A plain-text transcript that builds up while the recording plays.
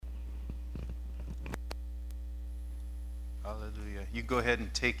Hallelujah. You go ahead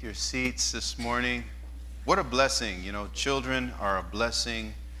and take your seats this morning. What a blessing. You know, children are a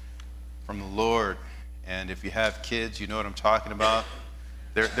blessing from the Lord. And if you have kids, you know what I'm talking about.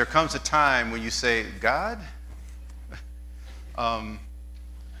 There comes a time when you say, God, you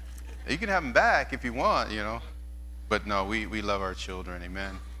can have them back if you want, you know. But no, we love our children.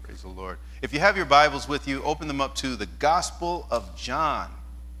 Amen. Praise the Lord. If you have your Bibles with you, open them up to the Gospel of John.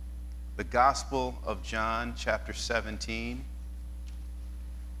 The Gospel of John, chapter 17.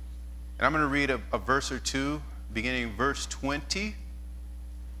 And I'm going to read a verse or two, beginning verse 20.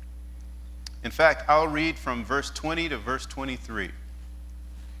 In fact, I'll read from verse 20 to verse 23.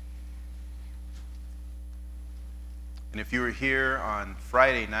 And if you were here on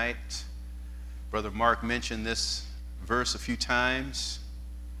Friday night, Brother Mark mentioned this verse a few times.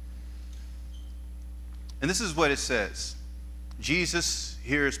 And this is what it says. Jesus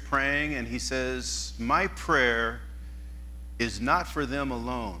here is praying, and he says, "My prayer is not for them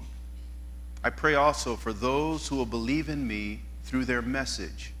alone. I pray also for those who will believe in me through their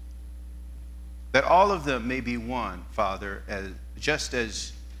message, that all of them may be one, Father, just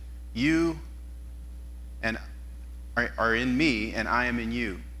as you and are in me and I am in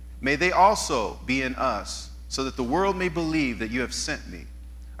you. May they also be in us, so that the world may believe that you have sent me.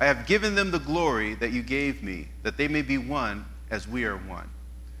 I have given them the glory that you gave me, that they may be one as we are one.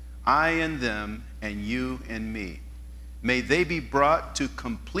 I in them and you in me. May they be brought to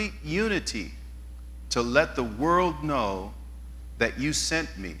complete unity, to let the world know that you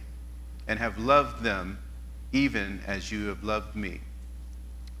sent me and have loved them even as you have loved me."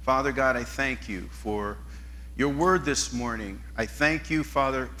 Father God, I thank you for your word this morning. I thank you,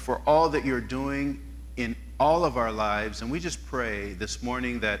 Father, for all that you're doing in all of our lives. And we just pray this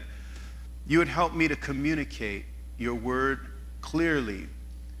morning that you would help me to communicate your word clearly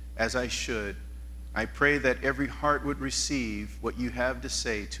as I should. I pray that every heart would receive what you have to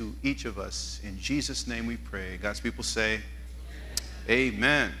say to each of us. In Jesus' name we pray. God's people say,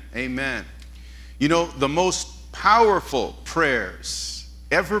 amen. Amen. You know, the most powerful prayers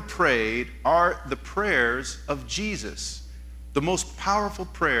ever prayed are the prayers of Jesus. The most powerful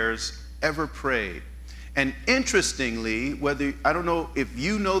prayers ever prayed. And interestingly, I don't know if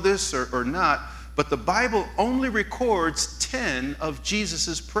you know this or not, but the Bible only records 10 of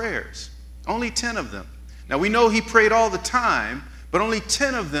Jesus' prayers. Only 10 of them. Now we know he prayed all the time, but only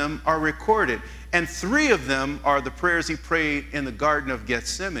 10 of them are recorded. And 3 of them are the prayers he prayed in the Garden of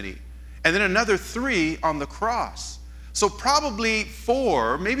Gethsemane. And then another 3 on the cross. So probably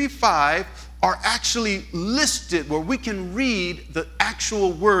 4, maybe 5 are actually listed where we can read the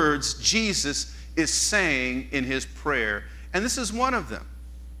actual words Jesus is saying in his prayer. And this is one of them.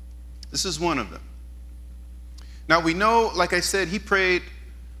 This is one of them. Now we know, like I said, he prayed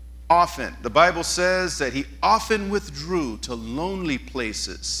often. The Bible says that he often withdrew to lonely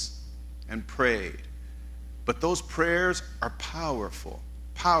places and prayed. But those prayers are powerful,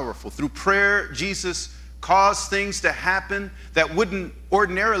 powerful. Through prayer, Jesus caused things to happen that wouldn't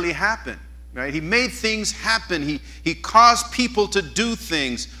ordinarily happen. Right? He made things happen. He caused people to do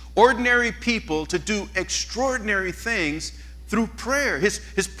things, ordinary people to do extraordinary things through prayer. His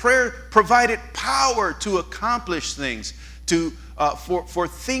prayer provided power to accomplish things, for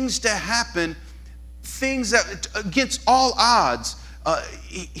things to happen, things that against all odds.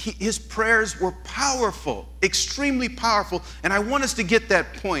 His prayers were powerful, extremely powerful. And I want us to get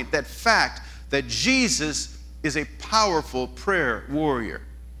that point, that fact that Jesus is a powerful prayer warrior.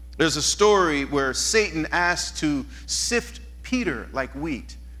 There's a story where Satan asked to sift Peter like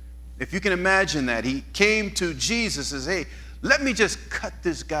wheat. If you can imagine that, he came to Jesus and says, "Hey, let me just cut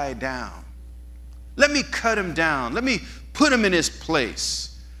this guy down. Let me cut him down. Let me put him in his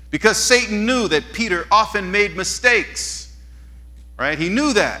place." Because Satan knew that Peter often made mistakes. Right? He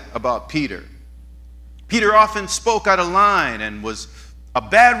knew that about Peter. Peter often spoke out of line and was a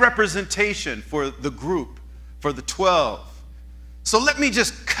bad representation for the group, for the 12. So let me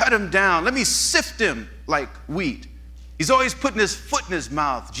just cut him down. Let me sift him like wheat. He's always putting his foot in his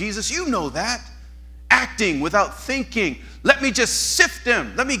mouth. Jesus, you know that. Acting without thinking. Let me just sift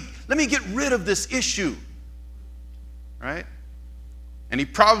him. Let me get rid of this issue. Right? And he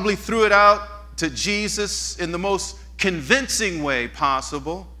probably threw it out to Jesus in the most convincing way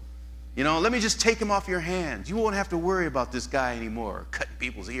possible. You know, let me just take him off your hands. You won't have to worry about this guy anymore, cutting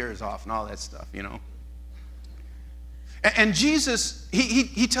people's ears off and all that stuff, you know. And Jesus,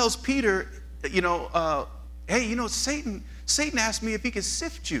 he tells Peter, hey, you know, Satan asked me if he could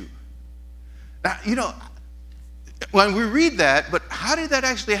sift you. Now, you know, when we read that, but how did that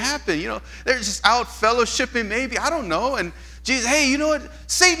actually happen? You know, they're just out fellowshipping maybe, I don't know. And Jesus, hey, you know what?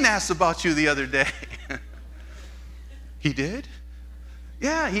 Satan asked about you the other day. He did?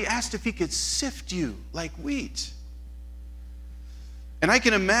 Yeah, he asked if he could sift you like wheat. And I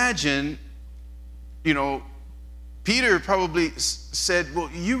can imagine, Peter probably said, well,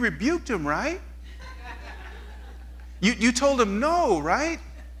 you rebuked him, right? You told him no, right?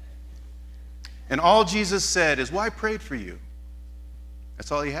 And all Jesus said is, well, I prayed for you.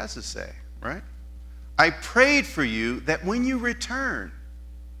 That's all he has to say, right? I prayed for you that when you return,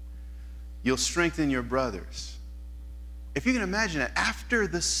 you'll strengthen your brothers. If you can imagine that, after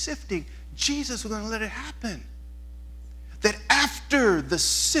the sifting, Jesus was going to let it happen. That after the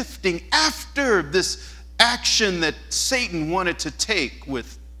sifting, after this action that Satan wanted to take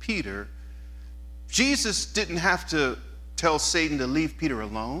with Peter, Jesus didn't have to tell Satan to leave Peter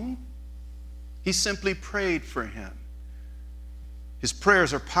alone. He simply prayed for him. His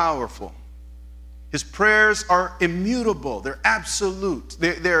prayers are powerful. His prayers are immutable. They're absolute.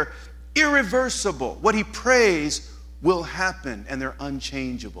 They're irreversible. What he prays will happen, and they're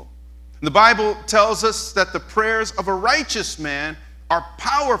unchangeable. The Bible tells us that the prayers of a righteous man are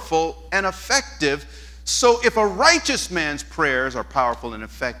powerful and effective. So if a righteous man's prayers are powerful and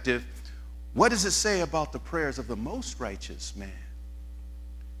effective, what does it say about the prayers of the most righteous man?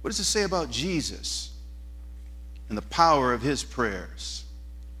 What does it say about Jesus and the power of his prayers?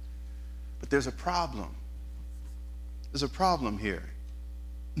 But there's a problem. There's a problem here.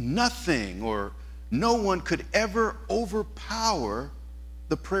 Nothing or no one could ever overpower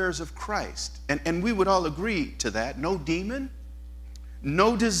the prayers of Christ. And we would all agree to that. No demon,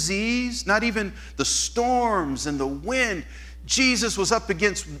 no disease, not even the storms and the wind. Jesus was up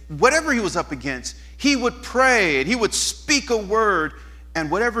against whatever he was up against. He would pray and he would speak a word, and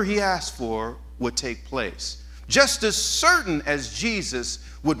whatever he asked for would take place. Just as certain as Jesus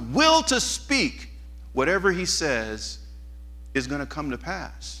would will to speak, whatever he says is going to come to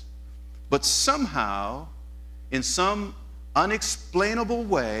pass. But somehow, in some unexplainable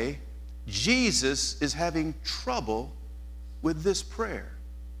way, Jesus is having trouble with this prayer.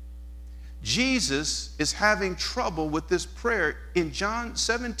 Jesus is having trouble with this prayer. In John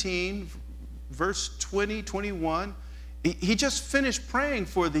 17, verse 20, 21, he just finished praying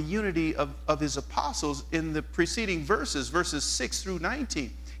for the unity of his apostles in the preceding verses 6 through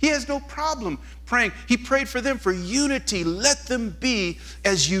 19. He has no problem praying. He prayed for them for unity. Let them be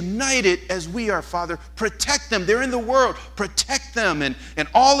as united as we are, Father. Protect them. They're in the world. Protect them. And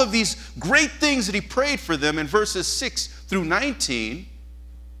all of these great things that he prayed for them in verses 6 through 19.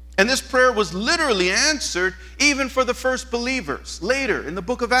 And this prayer was literally answered even for the first believers later in the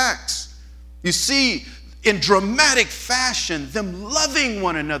book of Acts. You see, in dramatic fashion, them loving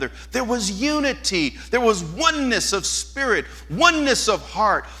one another. There was unity. There was oneness of spirit, oneness of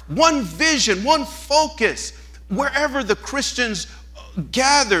heart, one vision, one focus. Wherever the Christians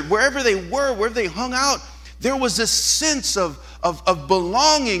gathered, wherever they were, wherever they hung out, there was a sense of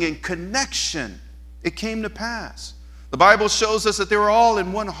belonging and connection. It came to pass. The Bible shows us that they were all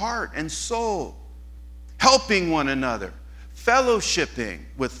in one heart and soul, helping one another, fellowshipping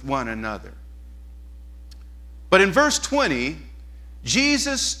with one another. But in verse 20,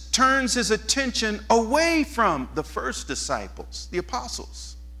 Jesus turns his attention away from the first disciples, the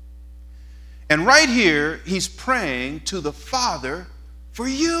apostles. And right here, he's praying to the Father for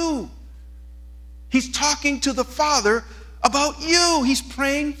you. He's talking to the Father about you. He's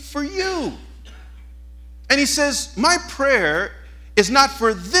praying for you. And he says, my prayer is not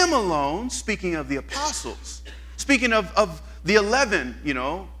for them alone, speaking of the apostles, speaking of the 11,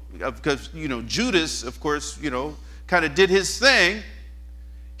 because, Judas, of course, kind of did his thing.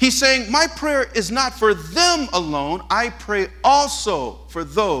 He's saying, my prayer is not for them alone. I pray also for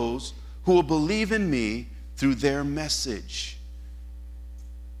those who will believe in me through their message.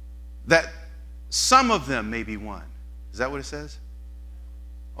 That some of them may be one. Is that what it says?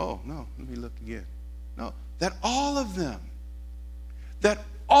 Oh, no, let me look again. No, that all of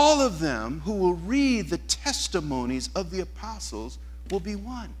them who will read the testimonies of the apostles will be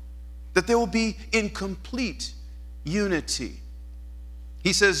one. That they will be in complete unity.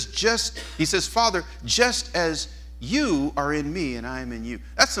 He says, Father, just as you are in me and I am in you.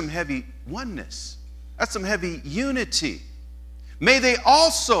 That's some heavy oneness. That's some heavy unity. May they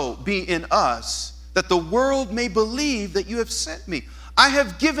also be in us, that the world may believe that you have sent me. I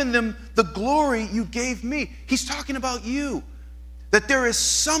have given them the glory you gave me. He's talking about you. That there is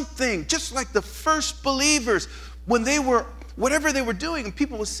something, just like the first believers, when they were whatever they were doing, and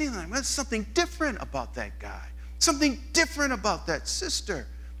people would see them, there's something different about that guy, something different about that sister.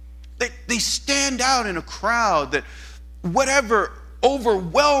 They stand out in a crowd, that whatever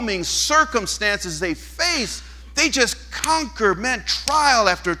overwhelming circumstances they face, they just conquer, trial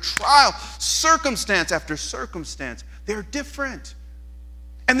after trial, circumstance after circumstance. They're different.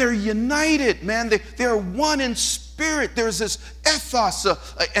 And they're united, man. They are one in spirit. There's this ethos,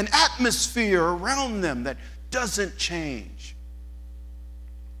 an atmosphere around them that doesn't change.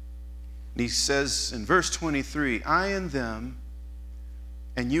 And he says in verse 23, I and them,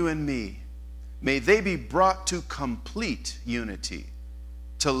 and you and me, may they be brought to complete unity,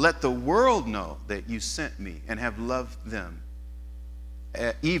 to let the world know that you sent me and have loved them,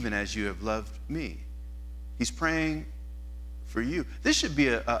 even as you have loved me. He's praying for you. This should be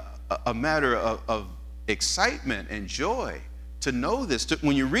a matter of excitement and joy to know this.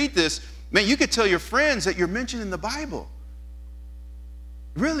 When you read this, man, you could tell your friends that you're mentioned in the Bible.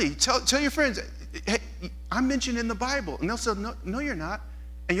 Really, tell your friends, hey, I'm mentioned in the Bible. And they'll say, no, you're not.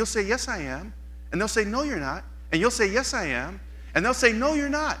 And you'll say, yes, I am. And they'll say, no, you're not. And you'll say, yes, I am. And they'll say, no, you're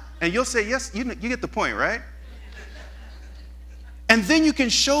not. And you'll say, yes, you get the point, right? And then you can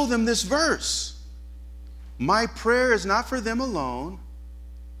show them this verse. My prayer is not for them alone.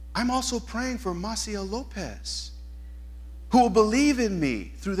 I'm also praying for Maciel Lopez, who will believe in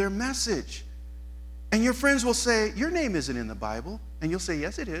me through their message. And your friends will say, your name isn't in the Bible. And you'll say,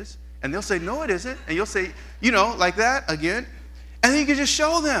 yes, it is. And they'll say, no, it isn't. And you'll say, like that again. And then you can just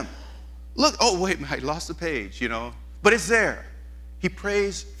show them. Look, oh, wait, I lost the page, But it's there. He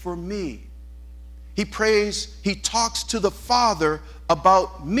prays for me. He talks to the Father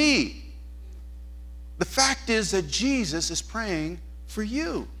about me. The fact is that Jesus is praying for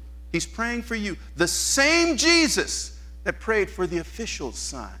you. He's praying for you. The same Jesus that prayed for the official's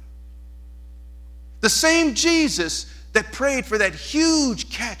son. The same Jesus that prayed for that huge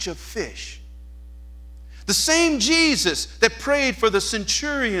catch of fish. The same Jesus that prayed for the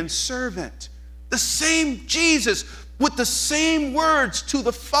centurion's servant. The same Jesus with the same words to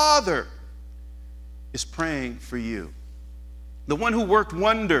the Father is praying for you. The one who worked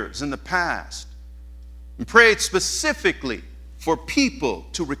wonders in the past and prayed specifically for people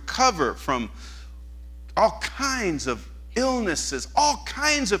to recover from all kinds of illnesses, all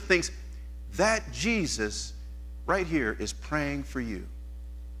kinds of things. That Jesus right here is praying for you.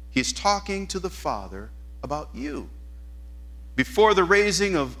 He's talking to the Father about you. Before the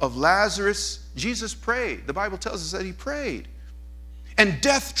raising of Lazarus, Jesus prayed. The Bible tells us that he prayed. And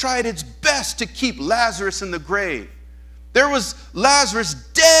death tried its best to keep Lazarus in the grave. There was Lazarus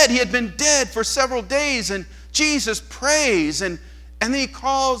dead. He had been dead for several days, and Jesus prays, and then he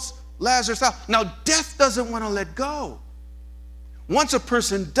calls Lazarus out. Now, death doesn't want to let go. Once a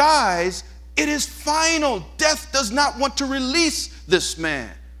person dies, it is final. Death does not want to release this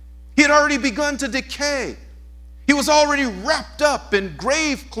man. He had already begun to decay. He was already wrapped up in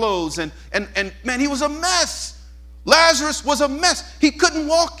grave clothes, and man, he was a mess. Lazarus was a mess. He couldn't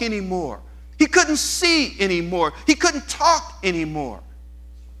walk anymore. He couldn't see anymore. He couldn't talk anymore.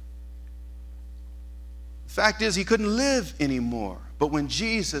 The fact is, he couldn't live anymore. But when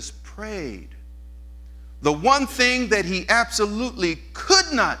Jesus prayed, the one thing that he absolutely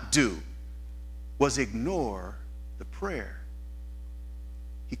could not do was ignore the prayer.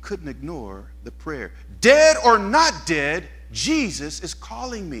 He couldn't ignore the prayer. Dead or not dead, Jesus is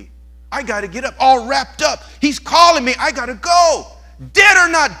calling me. I got to get up, all wrapped up. He's calling me. I got to go. Dead or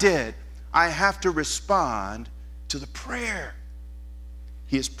not dead, I have to respond to the prayer.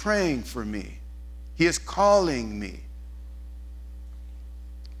 He is praying for me. He is calling me.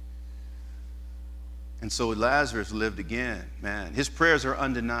 And so Lazarus lived again, man. His prayers are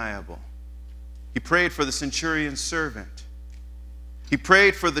undeniable. He prayed for the centurion's servant. He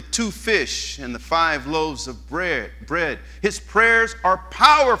prayed for the 2 fish and the 5 loaves of bread. His prayers are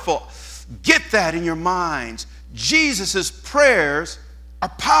powerful. Get that in your minds. Jesus' prayers are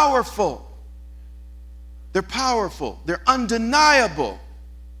powerful. They're powerful. They're undeniable.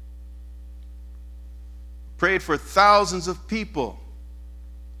 Prayed for thousands of people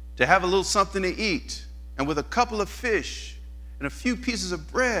to have a little something to eat. And with a couple of fish and a few pieces of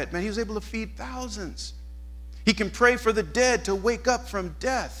bread, man, he was able to feed thousands. He can pray for the dead to wake up from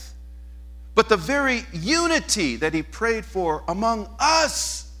death. But the very unity that he prayed for among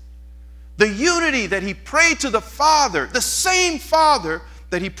us, the unity that he prayed to the Father, the same Father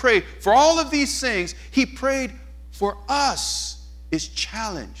that he prayed for all of these things, he prayed for us, is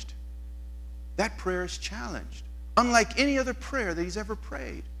challenged. That prayer is challenged, unlike any other prayer that he's ever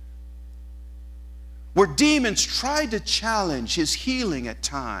prayed. Where demons tried to challenge his healing at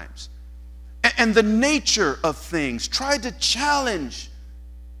times, and the nature of things tried to challenge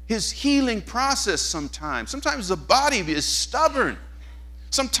his healing process sometimes. Sometimes the body is stubborn.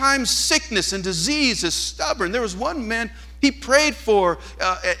 Sometimes sickness and disease is stubborn. There was one man He prayed for,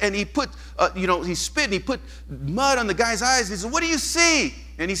 and he put, he spit and he put mud on the guy's eyes. He said, what do you see?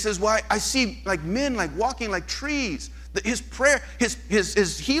 And he says, well, I see like men like walking like trees. His prayer,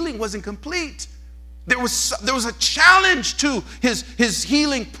 his healing wasn't complete. There was a challenge to his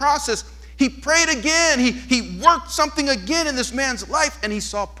healing process. He prayed again. He worked something again in this man's life, and he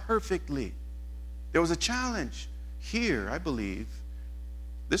saw perfectly. There was a challenge. Here, I believe,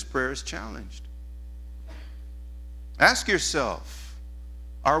 this prayer is challenged. Ask yourself,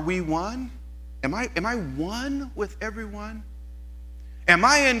 are we one? Am I one with everyone? Am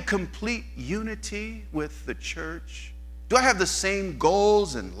I in complete unity with the church? Do I have the same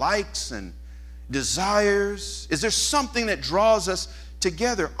goals and likes and desires? Is there something that draws us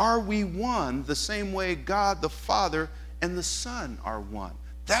together? Are we one the same way God the Father and the Son are one?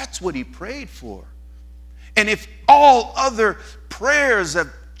 That's what he prayed for. And if all other prayers that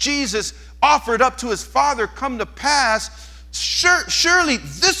Jesus offered up to his Father come to pass, surely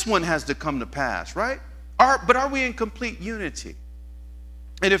this one has to come to pass, right? But are we in complete unity?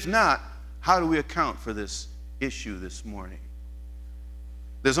 And if not, how do we account for this issue this morning?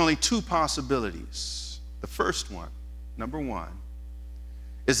 There's only two possibilities. The first one, number one,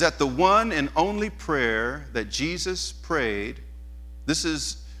 is that the one and only prayer that Jesus prayed, this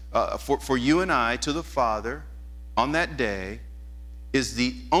is for you and I to the Father on that day, is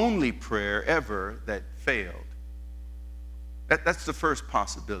the only prayer ever that failed. That's the first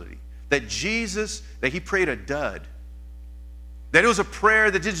possibility. That he prayed a dud. That it was a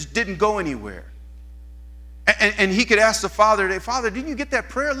prayer that just didn't go anywhere. And he could ask the Father today, Father, didn't you get that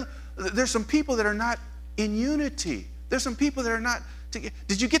prayer? There's some people that are not in unity. There's some people that are not together.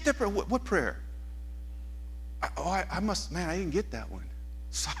 Did you get that prayer? What prayer? I didn't get that one.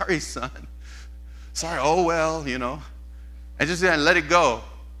 Sorry, son. Sorry, oh well, I just didn't let it go.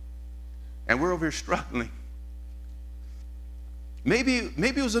 And we're over here struggling. Maybe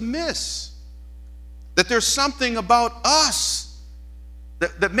it was a miss. That there's something about us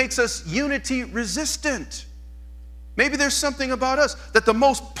that makes us unity resistant. Maybe there's something about us that the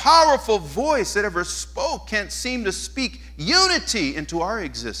most powerful voice that ever spoke can't seem to speak unity into our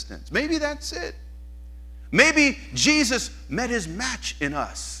existence. Maybe that's it. Maybe Jesus met his match in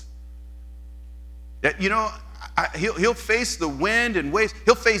us. That, he'll face the wind and waves.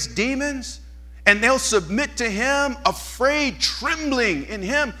 He'll face demons, and they'll submit to him, afraid, trembling in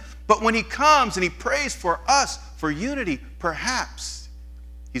him. But when he comes and he prays for us, for unity, perhaps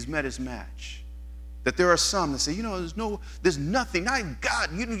he's met his match. That there are some that say, there's nothing, not God,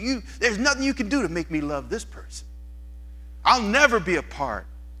 there's nothing you can do to make me love this person. I'll never be a part.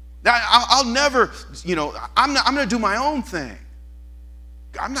 I'll never, I'm going to do my own thing.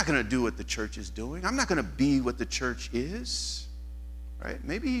 I'm not going to do what the church is doing. I'm not going to be what the church is. Right?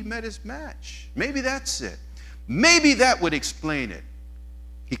 Maybe he met his match. Maybe that's it. Maybe that would explain it.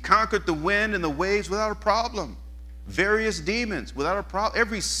 He conquered the wind and the waves without a problem. Various demons without a problem.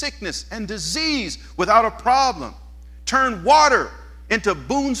 Every sickness and disease without a problem. Turned water into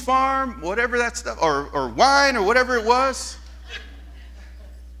Boone's Farm, whatever that stuff, or wine or whatever it was.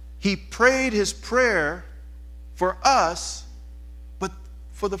 He prayed his prayer for us, but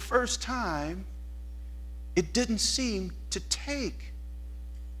for the first time, it didn't seem to take,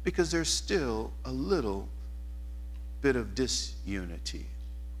 because there's still a little bit of disunity.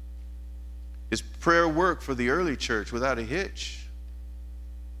 His prayer worked for the early church without a hitch.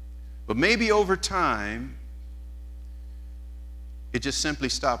 But maybe over time, it just simply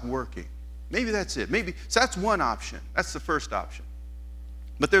stopped working. Maybe that's it. So that's one option. That's the first option.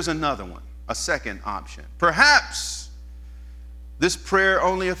 But there's another one, a second option. Perhaps this prayer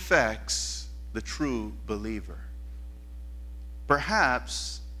only affects the true believer.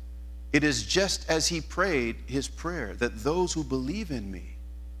 Perhaps it is just as he prayed his prayer, that those who believe in me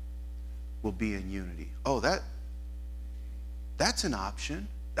will be in unity. Oh, that's an option.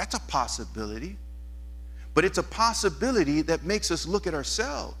 That's a possibility. But it's a possibility that makes us look at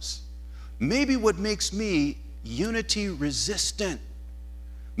ourselves. Maybe what makes me unity resistant,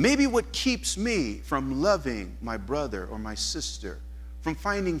 maybe what keeps me from loving my brother or my sister, from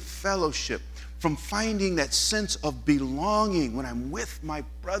finding fellowship, from finding that sense of belonging when I'm with my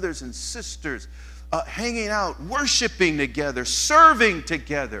brothers and sisters, hanging out, worshiping together, serving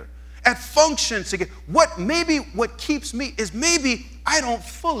together, at functions together. What keeps me is maybe I don't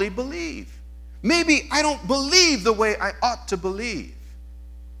fully believe. Maybe I don't believe the way I ought to believe.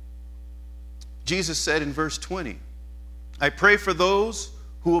 Jesus said in verse 20, I pray for those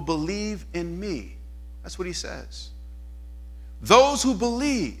who will believe in me. That's what he says. Those who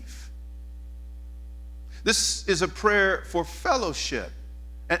believe. This is a prayer for fellowship.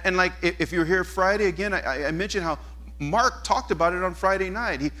 And like if you're here Friday, again, I mentioned how Mark talked about it on Friday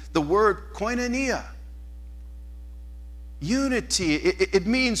night. The word koinonia. Unity, it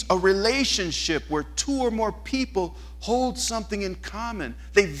means a relationship where two or more people hold something in common.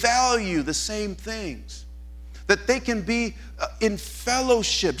 They value the same things. That they can be in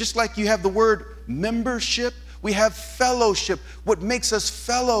fellowship. Just like you have the word membership, we have fellowship. What makes us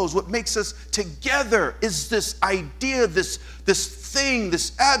fellows, what makes us together is this idea, this thing,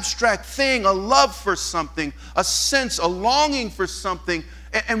 this abstract thing, a love for something, a sense, a longing for something.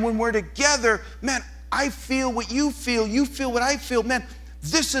 And when we're together, man, I feel what you feel what I feel. Man,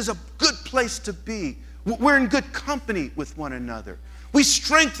 this is a good place to be. We're in good company with one another. We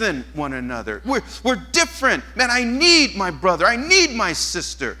strengthen one another. We're different. Man, I need my brother. I need my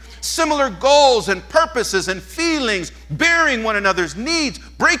sister. Similar goals and purposes and feelings, bearing one another's needs,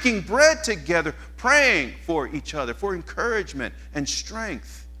 breaking bread together, praying for each other for encouragement and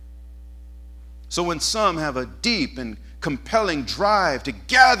strength. So when some have a deep and compelling drive to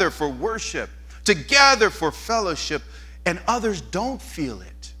gather for worship, to gather for fellowship, and others don't feel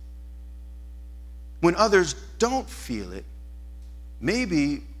it, when others don't feel it,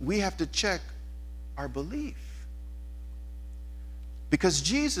 maybe we have to check our belief. Because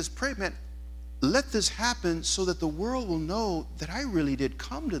Jesus prayed, man, let this happen so that the world will know that I really did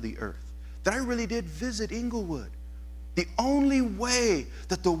come to the earth, that I really did visit Inglewood. The only way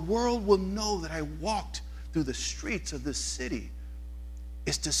that the world will know that I walked through the streets of this city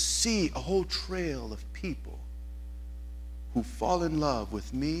is to see a whole trail of people who fall in love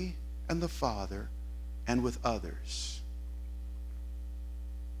with me and the Father and with others.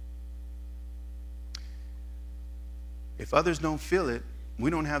 If others don't feel it,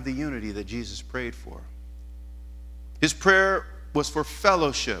 we don't have the unity that Jesus prayed for. His prayer was for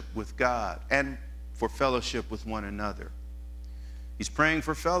fellowship with God and for fellowship with one another. He's praying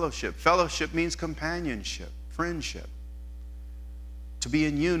for fellowship. Fellowship means companionship, friendship, to be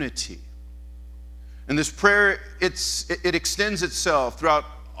in unity. And this prayer, it extends itself throughout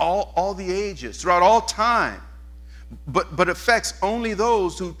all the ages, throughout all time, but affects only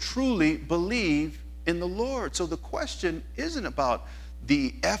those who truly believe in the Lord. So the question isn't about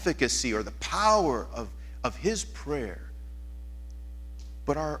the efficacy or the power of his prayer,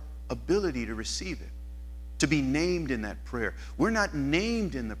 but our ability to receive it, to be named in that prayer. We're not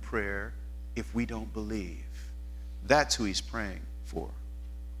named in the prayer if we don't believe. That's who he's praying for.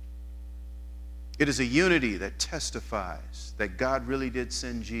 It is a unity that testifies that God really did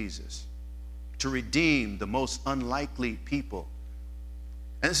send Jesus to redeem the most unlikely people.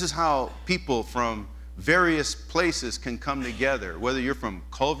 And this is how people from various places can come together, whether you're from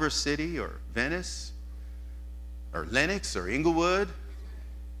Culver City or Venice or Lenox or Inglewood,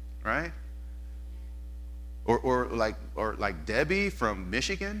 right? Or like Debbie from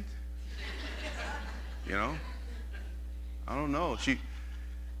Michigan. You know? I don't know.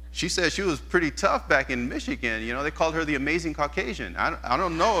 She said she was pretty tough back in Michigan. You know, they called her the amazing Caucasian. I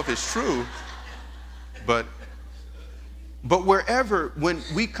don't know if it's true, but wherever, when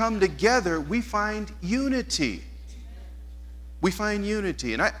we come together, we find unity. We find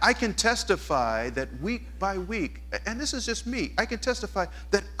unity. And I can testify that week by week, and this is just me, I can testify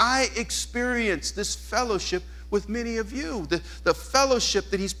that I experience this fellowship with many of you. The fellowship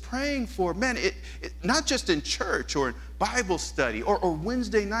that he's praying for. Man, it not just in church or in Bible study or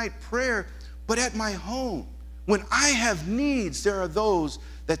Wednesday night prayer, but at my home. When I have needs, there are those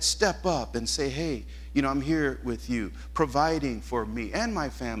that step up and say, hey, you know, I'm here with you, providing for me and my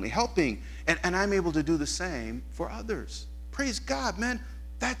family, helping, and I'm able to do the same for others. Praise God, man.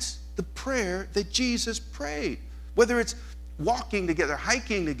 That's the prayer that Jesus prayed. Whether it's walking together,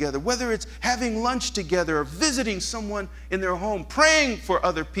 hiking together, whether it's having lunch together or visiting someone in their home, praying for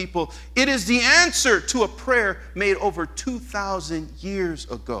other people, it is the answer to a prayer made over 2,000 years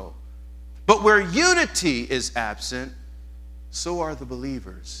ago. But where unity is absent, so are the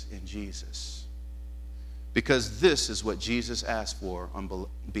believers in Jesus. Because this is what Jesus asked for on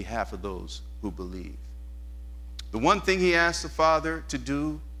behalf of those who believe. The one thing he asked the Father to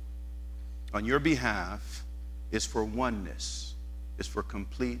do on your behalf is for oneness, is for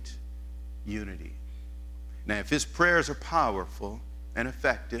complete unity. Now, if his prayers are powerful and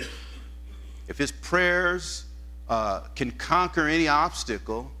effective, if his prayers can conquer any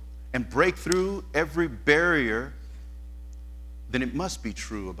obstacle and break through every barrier, then it must be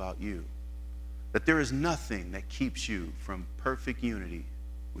true about you. That there is nothing that keeps you from perfect unity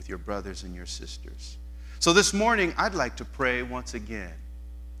with your brothers and your sisters. So this morning, I'd like to pray once again.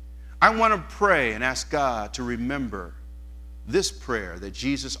 I want to pray and ask God to remember this prayer that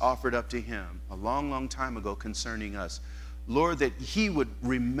Jesus offered up to him a long, long time ago concerning us. Lord, that he would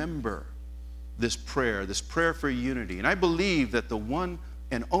remember this prayer for unity. And I believe that the one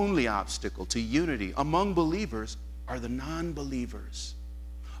and only obstacle to unity among believers are the non-believers.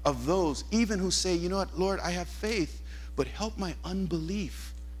 Of those even who say, you know what, Lord, I have faith, but help my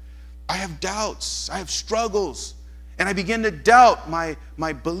unbelief. I have doubts, I have struggles, and I begin to doubt my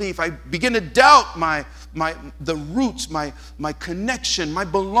belief. I begin to doubt the roots, my connection, my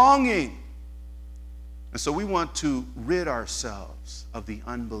belonging. And so we want to rid ourselves of the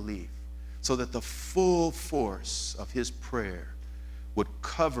unbelief so that the full force of his prayer would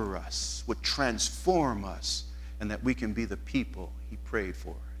cover us, would transform us, and that we can be the people he prayed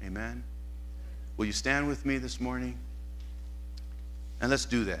for. Amen? Will you stand with me this morning? And let's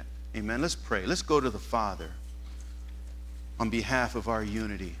do that. Amen. Let's pray. Let's go to the Father on behalf of our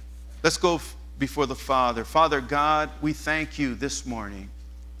unity. Let's go before the Father. Father God, we thank you this morning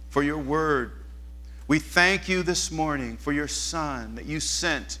for your word. We thank you this morning for your Son that you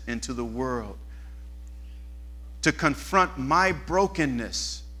sent into the world to confront my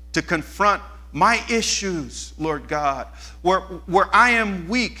brokenness, to confront my issues, Lord God, where I am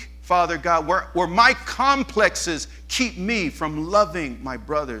weak, Father God, where my complexes keep me from loving my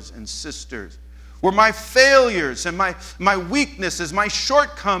brothers and sisters, where my failures and my weaknesses, my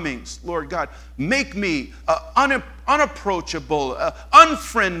shortcomings, Lord God, make me unapproachable,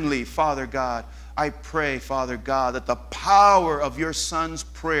 unfriendly, Father God. I pray, Father God, that the power of your Son's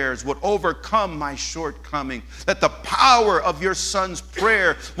prayers would overcome my shortcoming, that the power of your Son's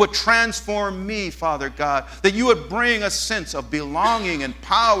prayer would transform me, Father God, that you would bring a sense of belonging and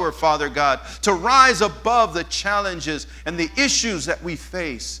power, Father God, to rise above the challenges and the issues that we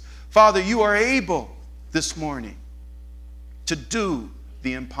face. Father, you are able this morning to do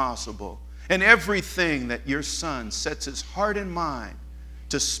the impossible, and everything that your Son sets his heart and mind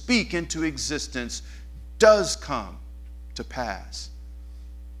to speak into existence does come to pass.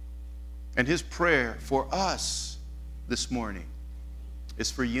 And his prayer for us this morning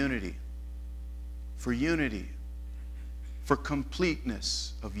is for unity, for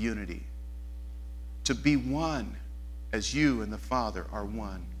completeness of unity, to be one as you and the Father are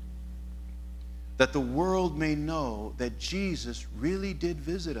one, that the world may know that Jesus really did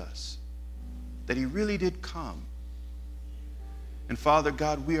visit us, that he really did come. And Father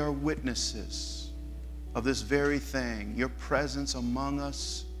God, we are witnesses of this very thing, your presence among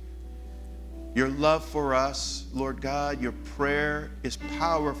us, your love for us, Lord God. Your prayer is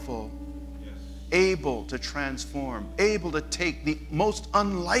powerful, able to transform, able to take the most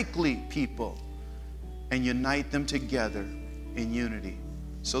unlikely people and unite them together in unity.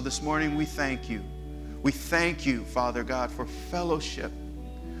 So this morning we thank you. We thank you, Father God, for fellowship.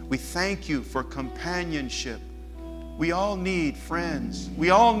 We thank you for companionship. We all need friends. We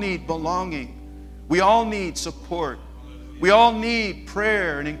all need belonging. We all need support. We all need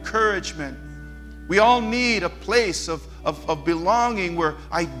prayer and encouragement. We all need a place of belonging where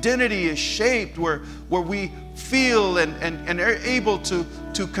identity is shaped, where we feel and are able to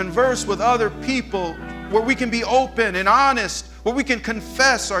converse with other people, where we can be open and honest, where we can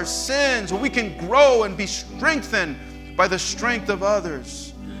confess our sins, where we can grow and be strengthened by the strength of others.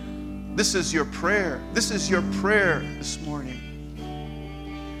 This is your prayer. This is your prayer this morning.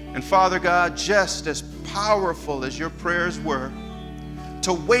 And Father God, just as powerful as your prayers were,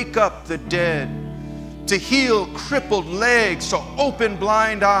 to wake up the dead, to heal crippled legs, to open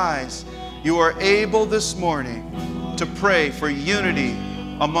blind eyes, you are able this morning to pray for unity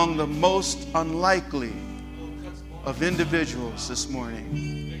among the most unlikely of individuals this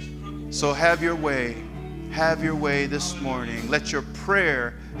morning. So have your way. Have your way this morning. Let your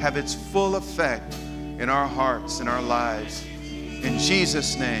prayer have its full effect in our hearts and our lives. In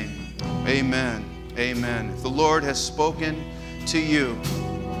Jesus' name, amen. Amen. If the Lord has spoken to you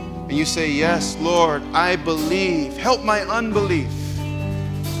and you say, yes, Lord, I believe. Help my unbelief.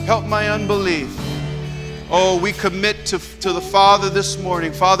 Help my unbelief. Oh, we commit to the Father this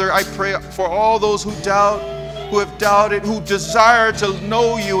morning. Father, I pray for all those who doubt, who have doubted, who desire to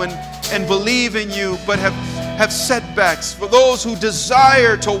know you and believe in you, but have setbacks. For those who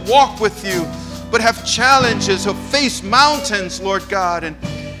desire to walk with you, but have challenges, who face mountains, Lord God. And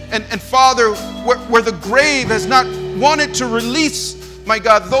Father, where the grave has not wanted to release, my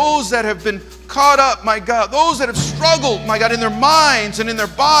God, those that have been caught up, my God, those that have struggled, my God, in their minds and in their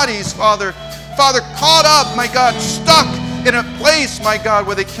bodies, Father, caught up, my God, stuck in a place, my God,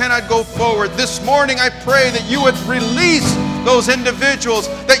 where they cannot go forward. This morning I pray that you would release those individuals,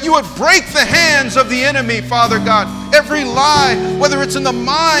 that you would break the hands of the enemy, Father God. Every lie, whether it's in the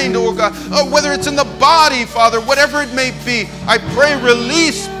mind or God, or whether it's in the body, Father, whatever it may be, I pray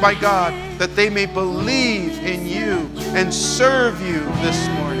release, my God, that they may believe in you and serve you this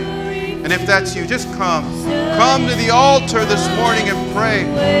morning. And if that's you, just come. Come to the altar this morning and pray.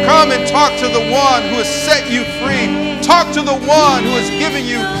 Come and talk to the one who has set you free. Talk to the one who has given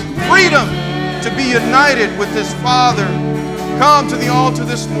you freedom to be united with his Father. Come to the altar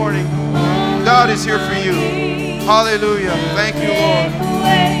this morning. God is here for you. Hallelujah. Thank you,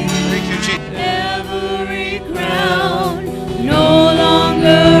 Lord.